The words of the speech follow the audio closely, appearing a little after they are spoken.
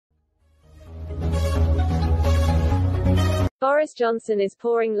Boris Johnson is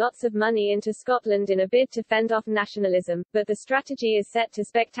pouring lots of money into Scotland in a bid to fend off nationalism, but the strategy is set to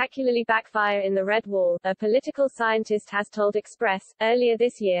spectacularly backfire in the Red Wall, a political scientist has told Express. Earlier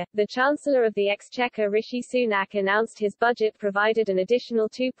this year, the Chancellor of the Exchequer Rishi Sunak announced his budget provided an additional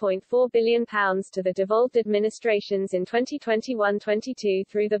 £2.4 billion to the devolved administrations in 2021-22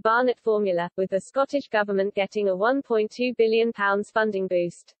 through the Barnett formula, with the Scottish Government getting a £1.2 billion funding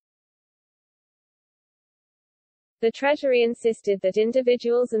boost. The Treasury insisted that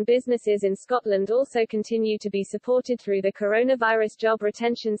individuals and businesses in Scotland also continue to be supported through the Coronavirus Job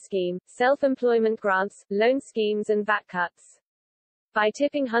Retention Scheme, self-employment grants, loan schemes and VAT cuts. By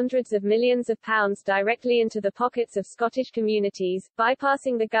tipping hundreds of millions of pounds directly into the pockets of Scottish communities,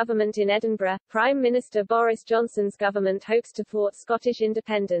 bypassing the government in Edinburgh, Prime Minister Boris Johnson's government hopes to thwart Scottish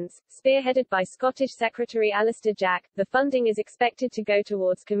independence. Spearheaded by Scottish Secretary Alister Jack, the funding is expected to go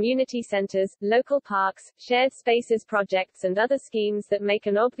towards community centres, local parks, shared spaces projects and other schemes that make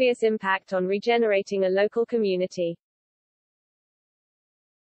an obvious impact on regenerating a local community.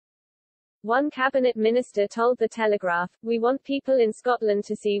 One cabinet minister told The Telegraph, "We want people in Scotland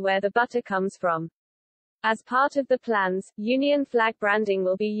to see where the butter comes from." As part of the plans, Union flag branding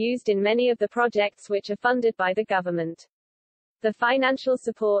will be used in many of the projects which are funded by the government. The financial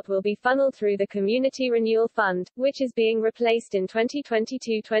support will be funneled through the Community Renewal Fund, which is being replaced in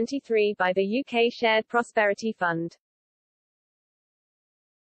 2022-23 by the UK Shared Prosperity Fund.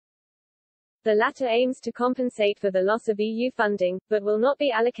 The latter aims to compensate for the loss of EU funding, but will not be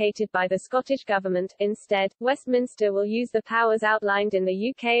allocated by the Scottish Government. Instead, Westminster will use the powers outlined in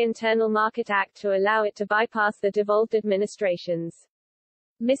the UK Internal Market Act to allow it to bypass the devolved administrations.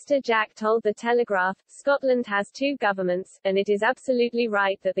 Mr. Jack told The Telegraph, "Scotland has two governments, and it is absolutely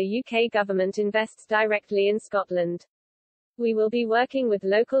right that the UK government invests directly in Scotland. We will be working with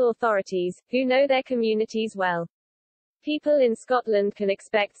local authorities, who know their communities well. People in Scotland can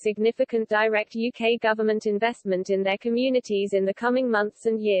expect significant direct UK government investment in their communities in the coming months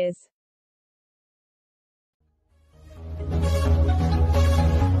and years."